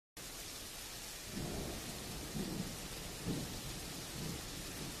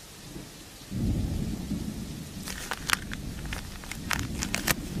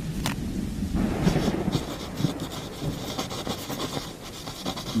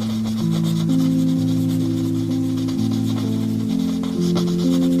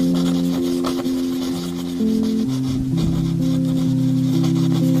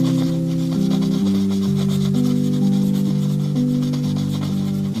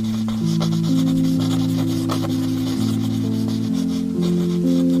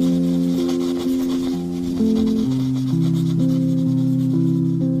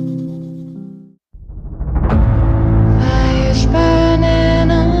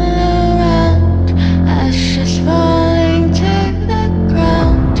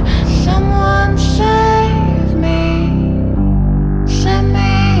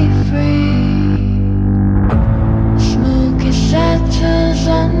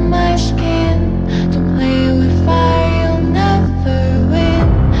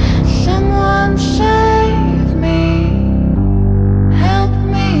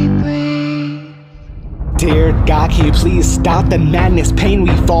Dear God, can you please stop the madness, pain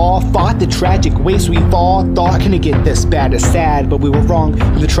we've all fought, the tragic waste we've all thought? Can it get this bad? It's sad, but we were wrong.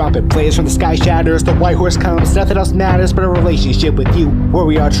 When the trumpet plays, from the sky shatters, the white horse comes, nothing else matters but a relationship with you. Where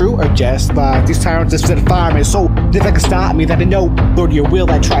we are true or just lies? These tyrants have set a fire in my soul. Nothing can stop me that I know. Lord, your will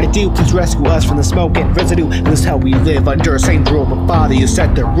I try to do. Please rescue us from the smoke and residue. This is how we live under the same rule. But Father, you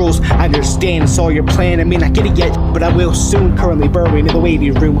set the rules. I understand, it's all your plan. I may not get it yet, but I will soon. Currently burrowing in the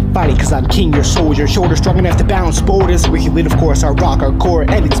waiting room, fighting cause I'm king, your soldier. Shoulders strong enough to balance borders. We can lead, of course, our rock, our core.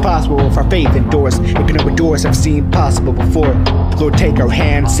 Anything's possible if our faith endures. Open up doors I've seen possible before. Lord, take our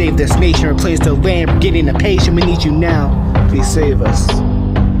hand, save this nation, replace the land. We're getting impatient, we need you now. Please save us.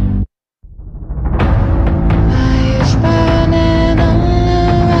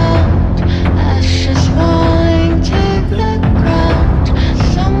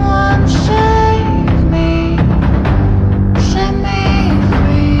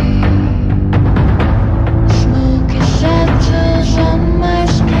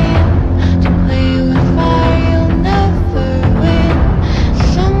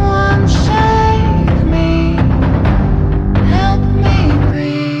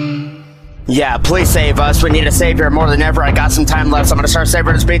 Yeah, please save us. We need a savior more than ever. I got some time left, so I'm gonna start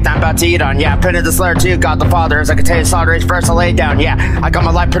savoring this beat that I'm about to eat on. Yeah, I printed this letter to you, God the Father, as I continue to slaughter each verse I lay down. Yeah, I got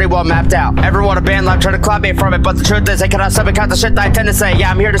my life pretty well mapped out. Everyone a band lab trying to clap me from it, but the truth is they cannot subcount the shit that I tend to say. Yeah,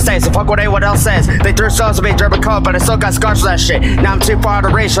 I'm here to stay, so fuck what anyone else says. They threw souls at me, German code, but I still got scars for that shit. Now I'm too far out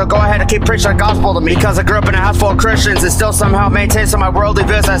of reach, so go ahead and keep preaching the gospel to me. Because I grew up in a house full of Christians and still somehow maintain some of my worldly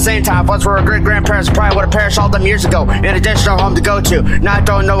views at the same time. Once we were great grandparents, probably would have perished all them years ago. In addition, no home to go to. Now I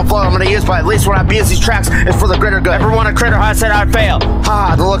don't know what flow I'm gonna use, but at least when I abuse these tracks, it's for the greater good. Everyone a critter, I said I'd fail.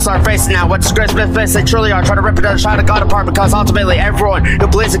 Ha, the looks on our faces now. What disgrace myths they truly are. Trying to rip another child of God apart, because ultimately everyone who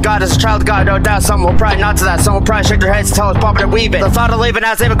believes in God is a child of God. No doubt some will probably not to that. Some will probably shake their heads and tell us popping and weaving. The thought of leaving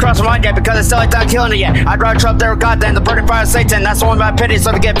hasn't even crossed my mind yet, because I still ain't done killing it yet. I'd rather trump there with God than the burning fire of Satan. That's the one my pity, so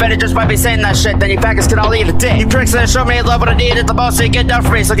if you get offended just by me saying that shit, then you faggots can all eat a dick. You pricks that show me love what I needed the most, so you get done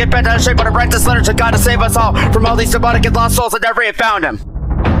for me. So get back down to shape when I write this letter to God to save us all from all these demonic and lost souls that never even found him.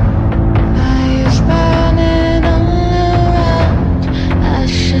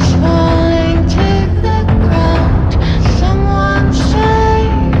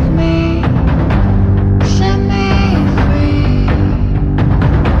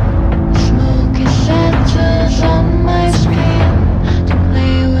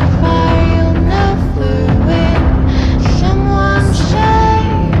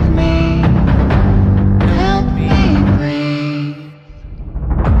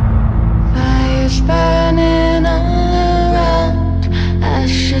 Burning all around,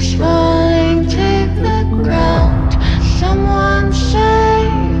 ashes falling.